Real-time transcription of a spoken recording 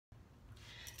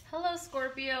Hello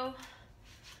Scorpio,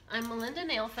 I'm Melinda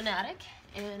Nail Fanatic,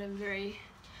 and I'm very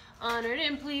honored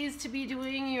and pleased to be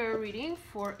doing your reading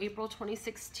for April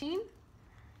 2016.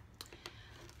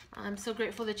 I'm so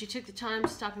grateful that you took the time to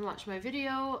stop and watch my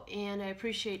video, and I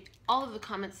appreciate all of the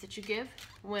comments that you give.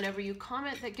 Whenever you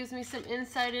comment, that gives me some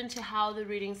insight into how the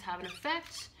readings have an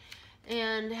effect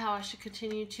and how I should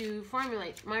continue to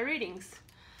formulate my readings.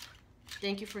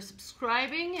 Thank you for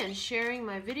subscribing and sharing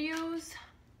my videos.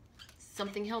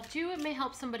 Something helped you, it may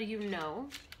help somebody you know.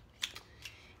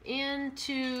 And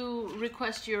to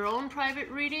request your own private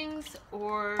readings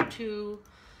or to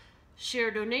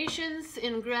share donations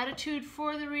in gratitude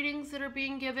for the readings that are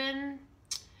being given,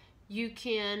 you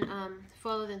can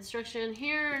follow the instruction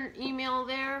here and email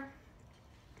there.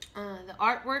 The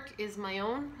artwork is my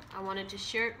own. I wanted to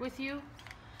share it with you.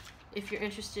 If you're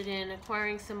interested in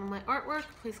acquiring some of my artwork,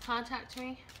 please contact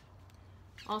me.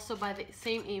 Also by the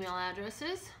same email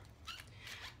addresses.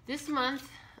 This month,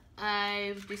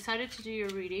 I've decided to do your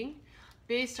reading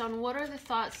based on what are the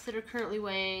thoughts that are currently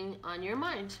weighing on your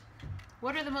mind.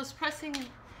 What are the most pressing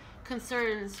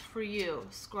concerns for you,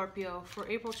 Scorpio, for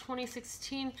April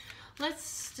 2016?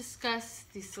 Let's discuss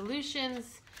the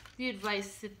solutions, the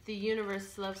advice that the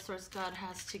universe, love source, God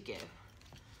has to give.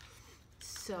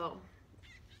 So,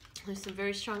 there's some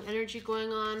very strong energy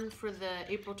going on for the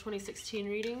April 2016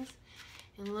 readings.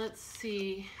 And let's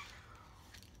see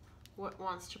what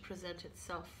wants to present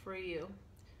itself for you.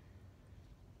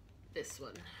 This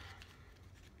one.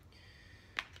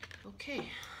 Okay.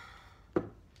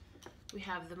 We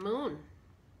have the moon.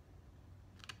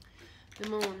 The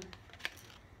moon.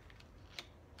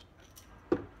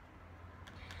 And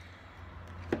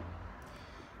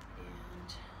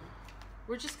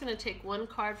we're just going to take one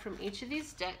card from each of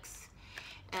these decks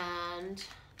and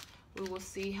we will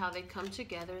see how they come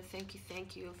together. Thank you,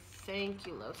 thank you, thank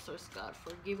you, love source God,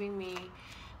 for giving me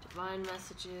divine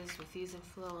messages with ease and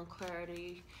flow and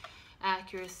clarity,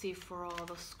 accuracy for all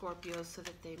the Scorpios so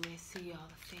that they may see all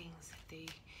the things that they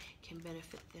can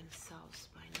benefit themselves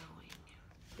by knowing.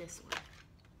 This one.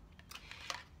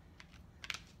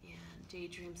 And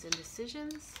daydreams and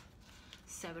decisions.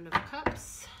 7 of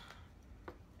Cups.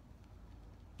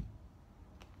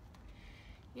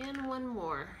 And one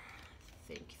more.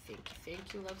 Thank you, thank you,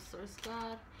 thank you, love source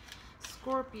God.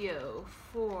 Scorpio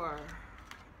for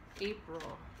April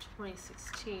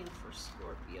 2016 for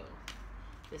Scorpio.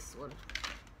 This one.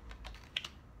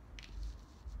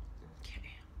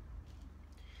 Okay.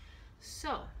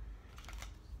 So,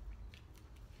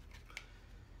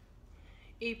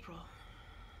 April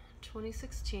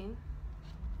 2016,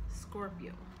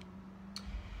 Scorpio.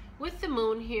 With the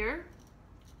moon here,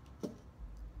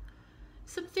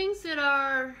 some things that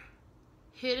are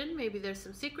hidden, maybe there's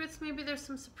some secrets, maybe there's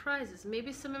some surprises,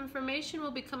 maybe some information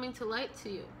will be coming to light to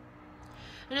you.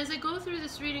 And as I go through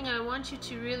this reading, I want you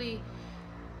to really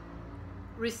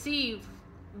receive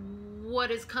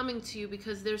what is coming to you,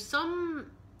 because there's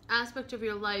some aspect of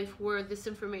your life where this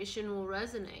information will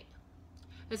resonate.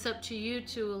 It's up to you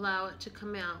to allow it to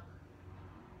come out.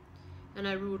 And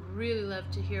I would really love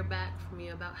to hear back from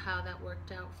you about how that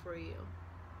worked out for you.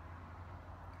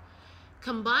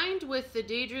 Combined with the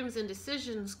Daydreams and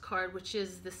Decisions card, which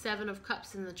is the 7 of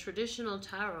Cups in the traditional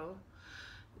tarot,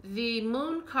 the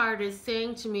Moon card is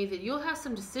saying to me that you'll have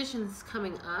some decisions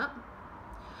coming up,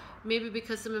 maybe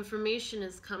because some information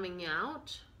is coming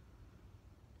out.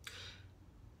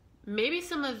 Maybe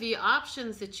some of the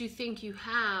options that you think you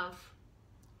have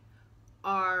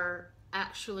are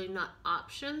actually not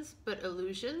options, but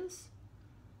illusions.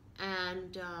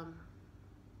 And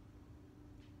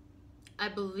I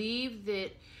believe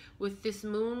that with this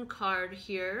Moon card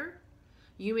here,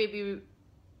 you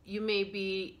may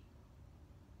be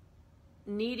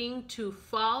needing to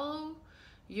follow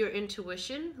your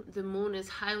intuition. The moon is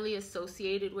highly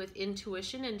associated with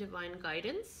intuition and divine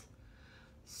guidance.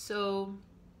 So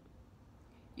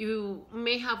you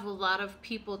may have a lot of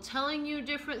people telling you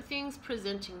different things,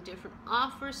 presenting different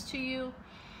offers to you,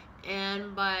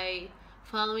 and by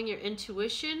following your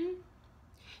intuition,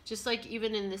 just like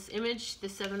even in this image, the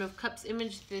 7 of Cups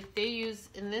image that they use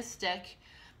in this deck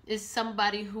is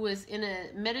somebody who is in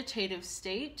a meditative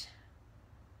state,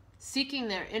 seeking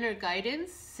their inner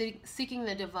guidance, seeking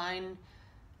the divine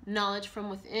knowledge from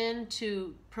within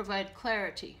to provide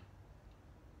clarity.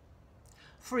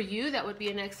 For you, that would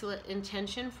be an excellent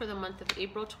intention for the month of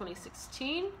April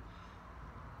 2016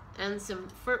 and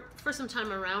for some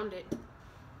time around it.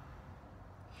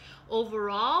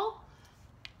 Overall,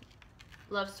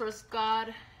 love source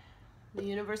God, the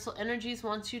universal energies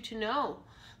wants you to know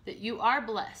that you are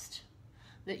blessed,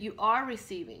 that you are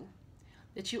receiving,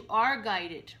 that you are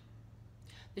guided,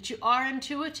 that you are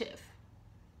intuitive,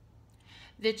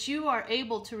 that you are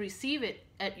able to receive it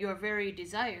at your very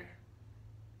desire.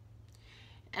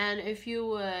 And if you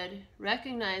would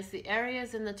recognize the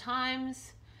areas and the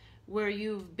times where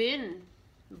you've been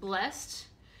blessed,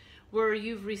 where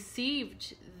you've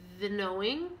received the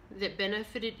knowing that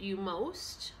benefited you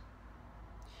most,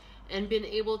 and been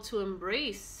able to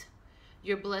embrace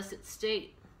your blessed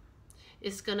state,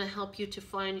 it's going to help you to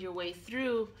find your way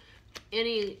through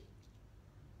any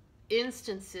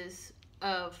instances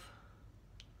of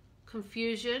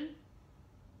confusion,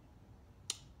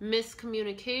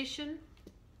 miscommunication,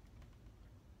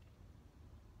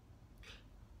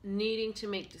 needing to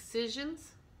make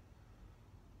decisions.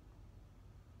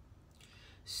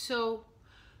 So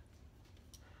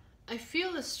I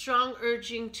feel a strong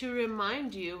urging to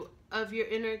remind you of your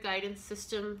inner guidance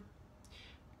system.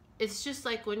 It's just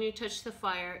like when you touch the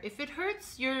fire. If it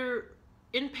hurts, you're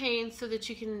in pain so that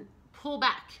you can pull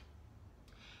back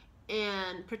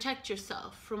and protect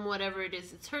yourself from whatever it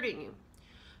is that's hurting you.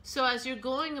 So as you're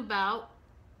going about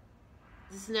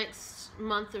this next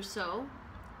month or so,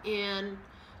 and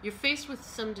you're faced with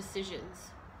some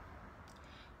decisions,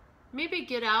 maybe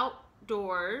get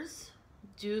outdoors,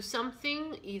 do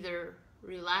something either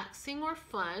relaxing or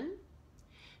fun,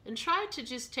 and try to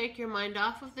just take your mind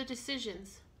off of the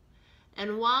decisions.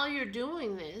 And while you're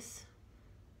doing this,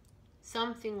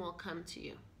 something will come to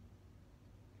you.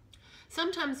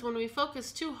 Sometimes when we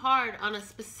focus too hard on a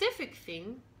specific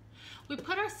thing, we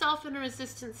put ourselves in a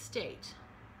resistant state.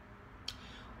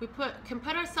 We can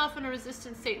put ourselves in a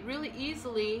resistant state really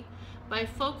easily by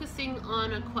focusing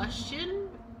on a question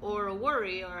or a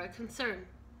worry or a concern.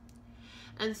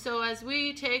 And so as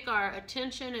we take our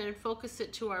attention and focus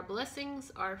it to our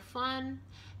blessings, our fun,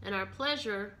 and our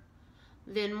pleasure,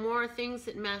 then more things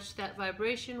that match that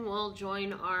vibration will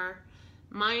join our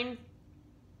mind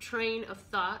train of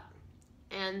thought.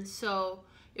 And so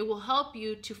it will help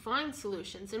you to find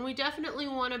solutions. And we definitely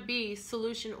want to be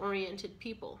solution-oriented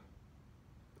people.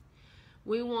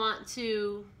 We want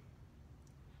to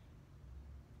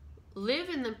live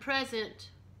in the present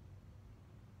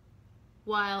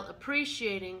while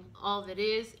appreciating all that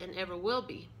is and ever will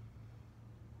be.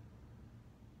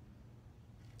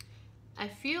 I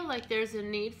feel like there's a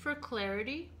need for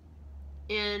clarity,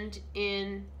 and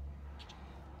in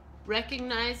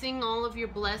recognizing all of your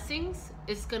blessings,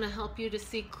 it's going to help you to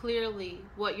see clearly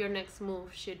what your next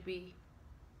move should be.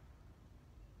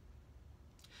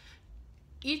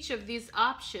 Each of these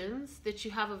options that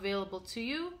you have available to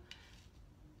you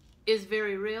is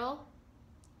very real,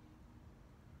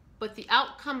 but the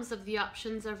outcomes of the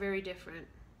options are very different.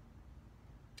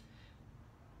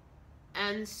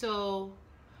 And so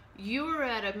you're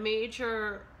at a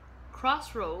major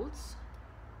crossroads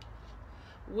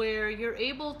where you're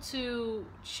able to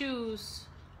choose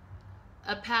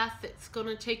a path that's going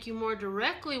to take you more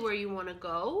directly where you want to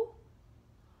go,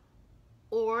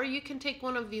 or you can take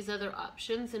one of these other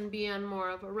options and be on more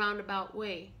of a roundabout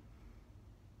way.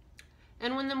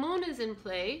 And when the moon is in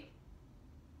play,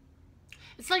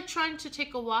 it's like trying to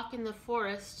take a walk in the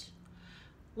forest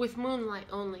with moonlight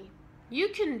only. You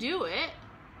can do it.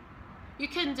 You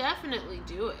can definitely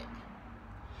do it.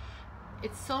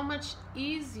 It's so much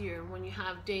easier when you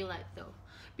have daylight though,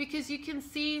 because you can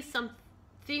see some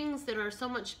things that are so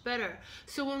much better.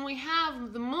 So when we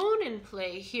have the moon in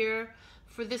play here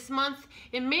for this month,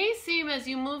 it may seem as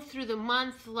you move through the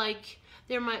month like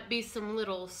there might be some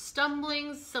little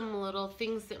stumblings, some little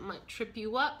things that might trip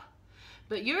you up.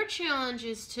 But your challenge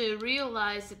is to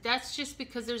realize that that's just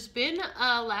because there's been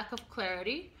a lack of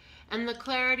clarity, and the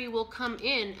clarity will come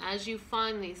in as you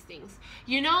find these things.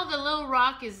 You know the little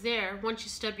rock is there once you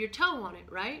stub your toe on it,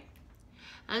 right?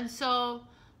 And so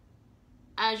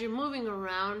as you're moving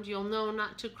around, you'll know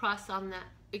not to cross on that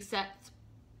exact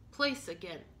place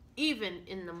again, even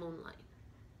in the moonlight.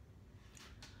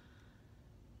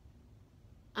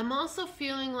 I'm also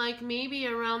feeling like maybe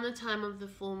around the time of the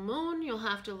full moon, you'll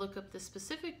have to look up the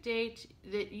specific date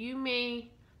that you may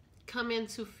come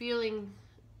into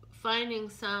finding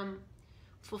some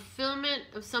fulfillment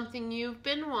of something you've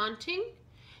been wanting,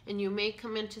 and you may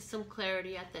come into some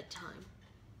clarity at that time.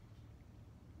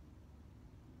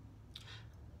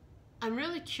 I'm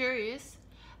really curious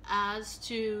as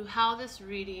to how this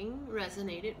reading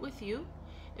resonated with you.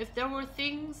 If there were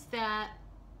things that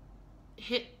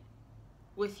hit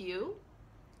with you,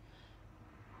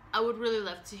 I would really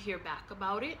love to hear back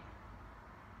about it.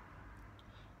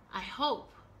 I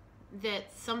hope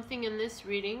that something in this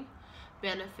reading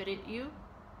benefited you.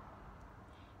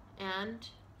 And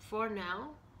for now,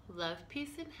 love,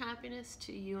 peace, and happiness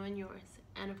to you and yours,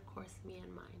 and of course me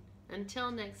and mine.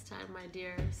 Until next time, my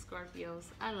dear Scorpios,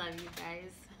 I love you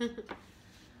guys.